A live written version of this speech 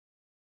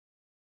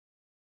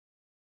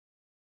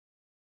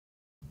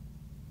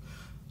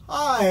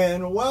Hi,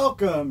 and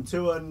welcome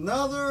to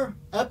another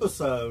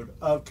episode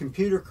of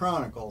Computer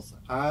Chronicles.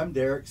 I'm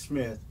Derek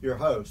Smith, your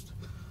host.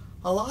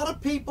 A lot of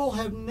people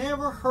have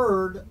never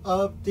heard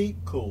of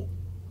DeepCool,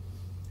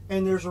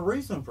 and there's a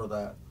reason for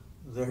that.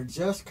 They're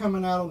just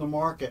coming out on the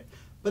market,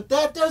 but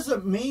that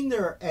doesn't mean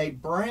they're a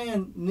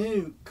brand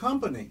new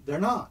company. They're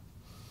not.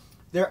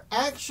 They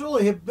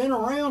actually have been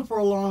around for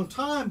a long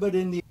time, but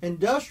in the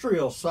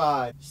industrial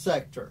side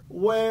sector,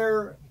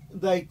 where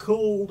they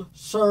cooled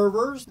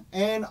servers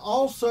and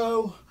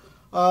also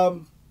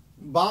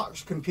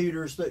box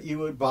computers that you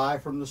would buy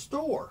from the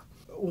store.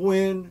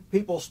 When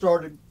people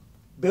started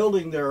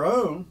building their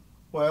own,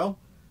 well,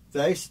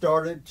 they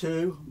started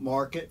to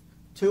market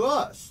to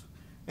us,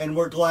 and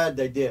we're glad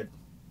they did.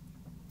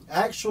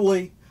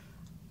 Actually,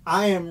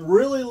 I am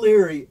really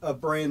leery of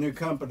brand new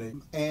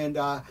companies, and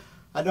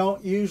I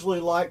don't usually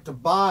like to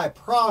buy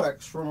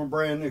products from a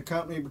brand new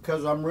company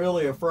because I'm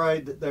really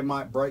afraid that they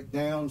might break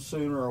down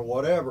sooner or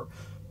whatever.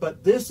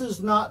 But this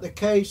is not the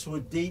case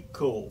with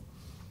DeepCool.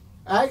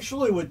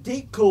 Actually, with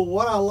DeepCool,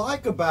 what I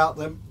like about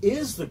them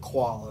is the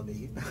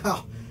quality.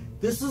 Now,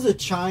 this is a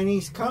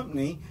Chinese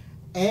company,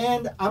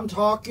 and I'm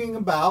talking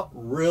about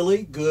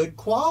really good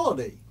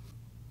quality.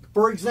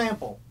 For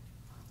example,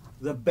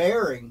 the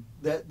bearing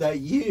that they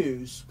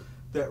use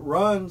that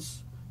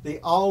runs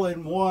the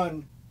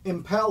all-in-one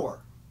impeller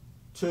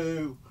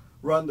to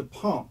run the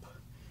pump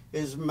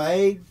is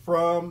made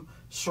from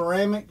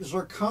ceramic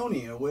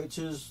zirconia, which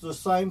is the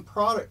same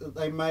product that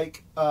they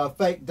make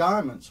fake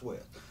diamonds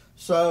with.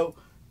 So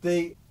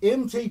the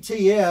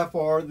MTTF,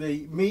 or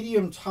the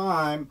medium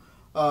time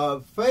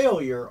of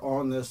failure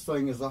on this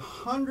thing, is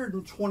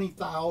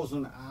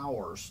 120,000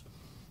 hours.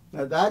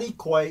 Now that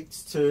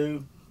equates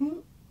to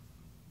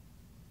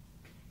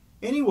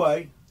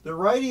anyway, the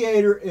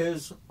radiator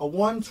is a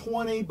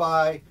 120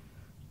 by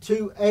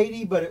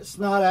 280, but it's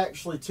not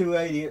actually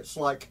 280. It's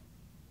like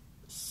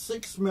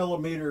 6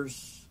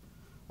 millimeters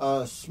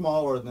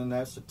smaller than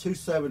that. So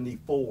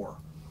 274,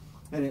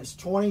 and it's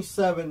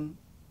 27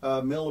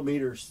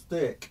 millimeters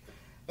thick,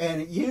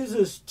 and it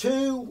uses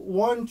two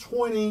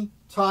 120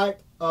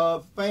 type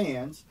of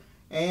fans,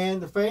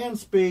 and the fan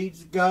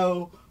speeds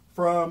go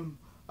from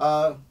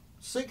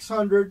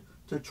 600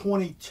 to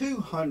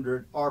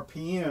 2200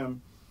 RPM.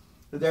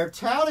 They're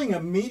touting a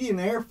median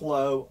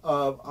airflow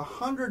of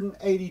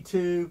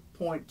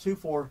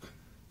 182.24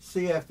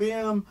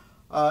 CFM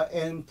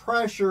and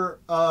pressure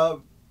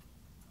of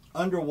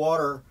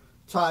underwater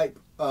type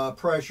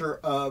pressure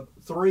of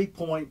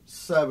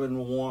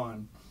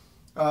 3.71.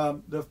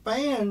 The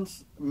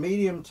fan's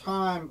medium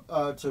time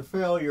to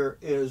failure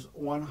is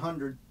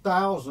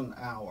 100,000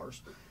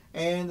 hours,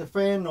 and the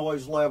fan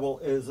noise level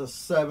is a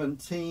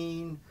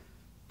 17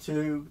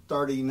 to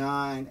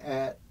 39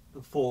 at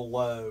the full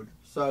load.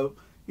 So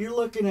you're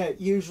looking at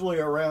usually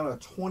around a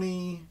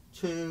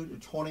 22 to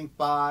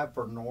 25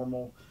 for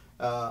normal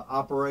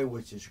operating,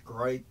 which is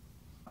great.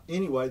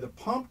 Anyway, the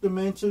pump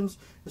dimensions,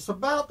 it's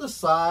about the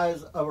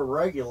size of a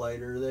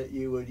regulator that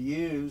you would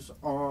use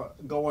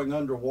going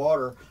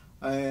underwater.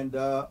 And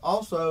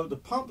also the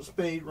pump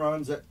speed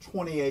runs at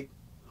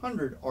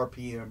 2800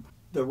 RPM.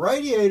 The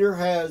radiator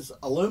has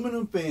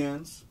aluminum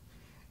fins,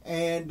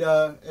 and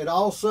it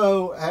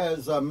also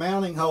has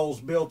mounting holes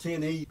built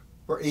in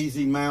for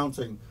easy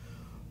mounting.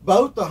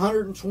 Both the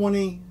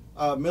 120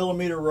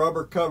 millimeter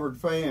rubber covered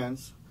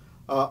fans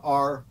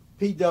are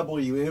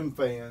PWM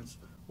fans,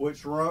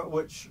 which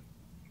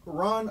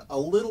run a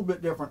little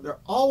bit different. They're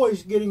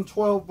always getting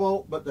 12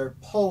 volt, but they're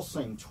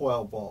pulsing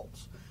 12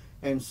 volts.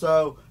 And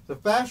so the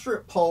faster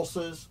it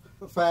pulses,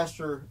 the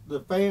faster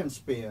the fan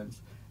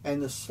spins,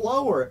 and the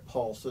slower it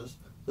pulses,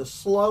 the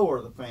slower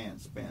the fan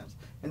spins.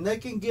 And they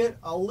can get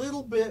a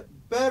little bit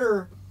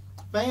better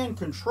fan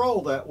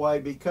control that way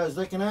because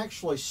they can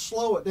actually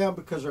slow it down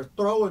because they're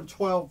throwing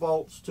 12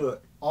 volts to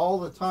it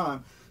all the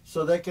time.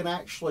 So they can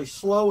actually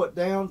slow it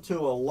down to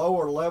a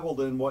lower level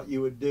than what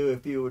you would do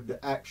if you would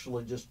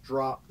actually just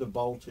drop the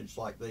voltage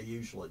like they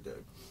usually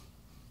do.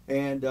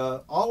 And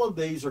all of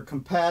these are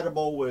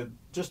compatible with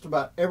just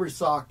about every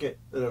socket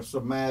that's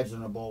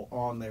imaginable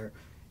on there.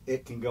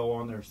 It can go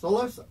on there. So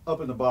let's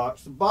open the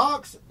box. The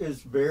box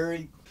is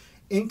very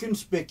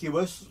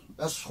inconspicuous.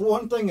 That's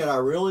one thing that I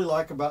really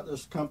like about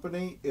this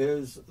company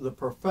is the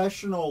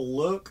professional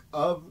look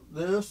of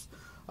this.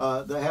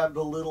 They have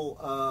the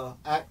little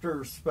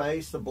actor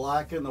space, the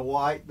black and the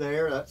white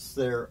there. That's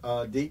their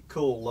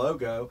DeepCool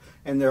logo.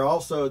 And they're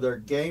also their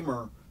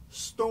Gamer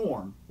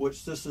Storm,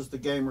 which this is the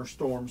Gamer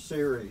Storm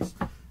series.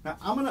 Now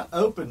I'm going to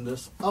open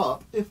this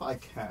up if I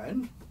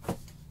can.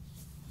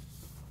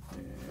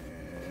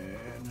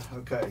 And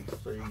okay,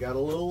 so you got a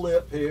little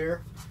lip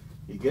here.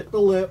 You get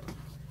the lip,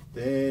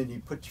 then you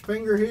put your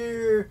finger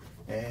here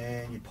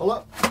and you pull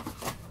up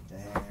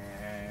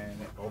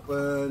and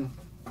open,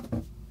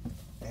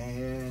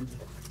 and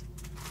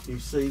you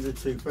see the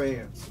two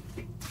fans.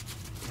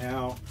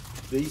 Now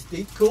these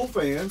DeepCool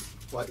fans,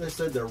 like I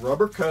said, they're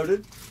rubber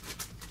coated,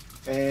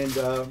 and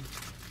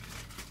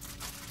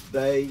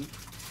they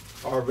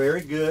are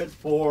very good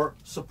for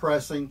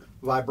suppressing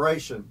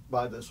vibration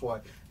by this way.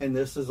 And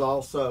this is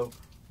also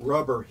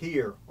rubber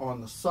here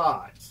on the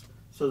sides.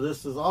 So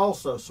this is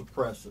also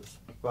suppresses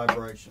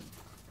vibration.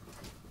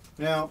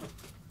 Now,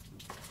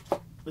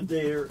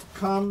 there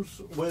comes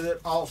with it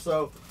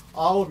also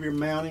all of your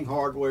mounting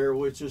hardware,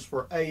 which is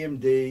for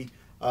AMD,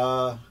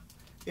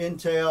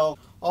 Intel.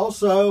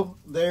 Also,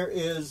 there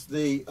is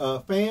the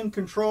fan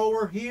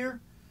controller here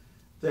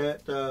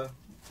that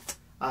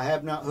I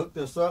have not hooked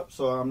this up,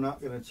 so I'm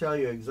not going to tell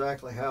you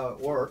exactly how it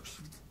works.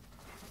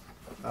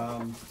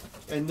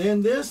 And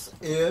then this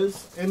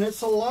is, and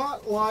it's a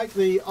lot like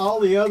all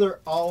the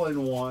other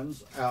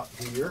all-in-ones out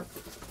here.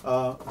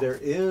 There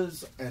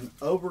is an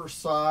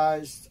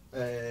oversized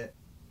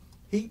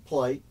heat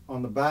plate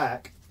on the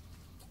back.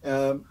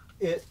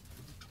 It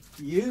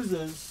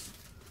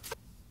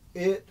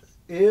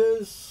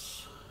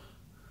is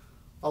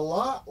a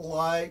lot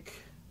like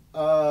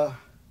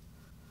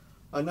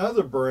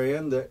another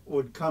brand that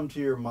would come to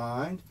your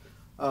mind,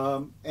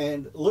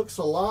 and looks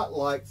a lot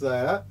like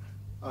that.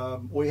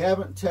 We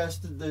haven't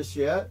tested this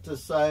yet to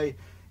say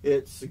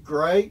it's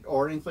great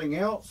or anything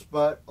else,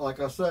 but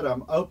like I said,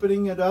 I'm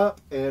opening it up,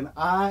 and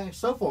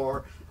so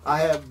far I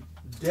have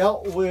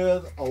dealt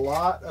with a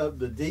lot of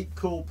the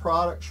DeepCool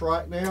products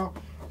right now,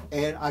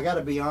 and I got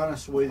to be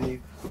honest with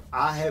you,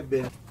 I've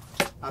been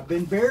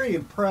very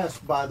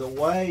impressed by the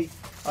way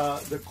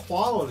the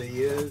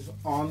quality is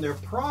on their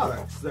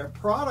products. Their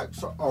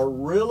products are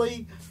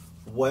really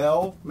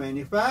well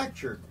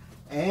manufactured,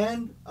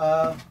 and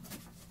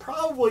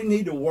probably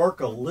need to work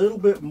a little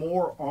bit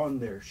more on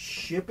their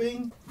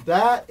shipping.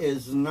 That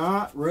is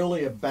not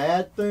really a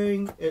bad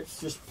thing. It's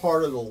just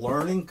part of the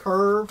learning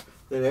curve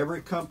that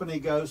every company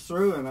goes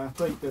through, and I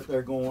think that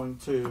they're going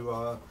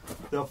to,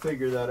 they'll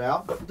figure that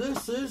out. But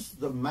this is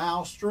the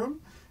Maelstrom.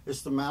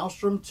 It's the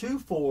Maelstrom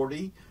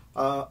 240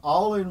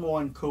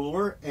 all-in-one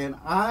cooler, and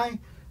I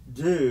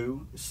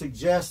do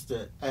suggest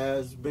it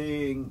as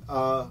being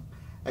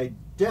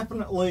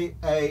definitely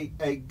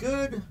a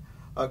good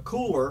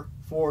cooler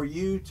for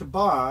you to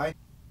buy.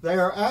 They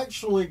are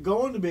actually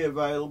going to be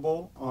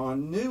available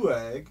on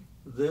Newegg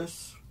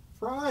this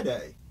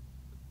Friday.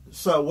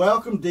 So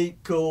welcome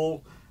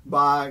DeepCool.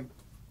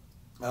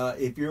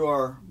 If you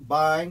are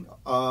buying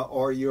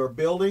or you're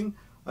building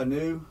a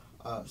new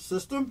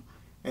system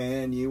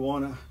and you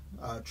want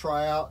to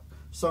try out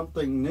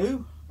something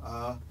new,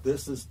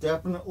 this is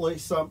definitely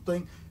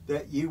something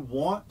that you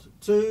want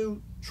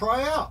to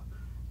try out.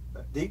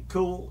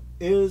 DeepCool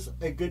is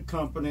a good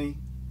company.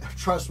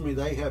 Trust me,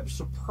 they have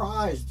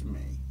surprised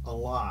me a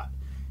lot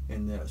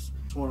in this.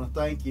 I just want to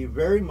thank you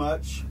very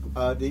much,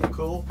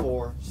 DeepCool,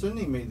 for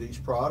sending me these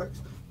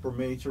products for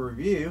me to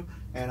review,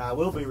 and I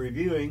will be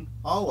reviewing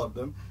all of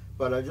them,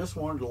 but I just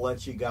wanted to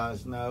let you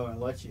guys know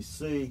and let you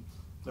see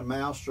the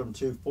Maelstrom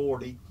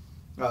 240,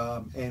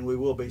 and we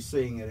will be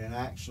seeing it in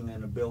action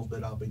in a build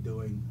that I'll be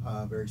doing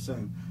very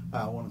soon.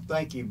 I want to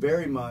thank you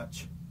very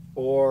much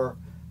for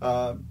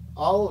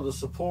all of the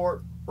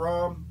support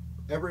from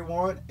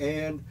everyone,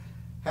 and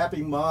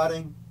happy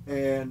modding,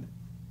 and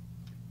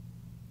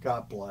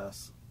God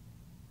bless.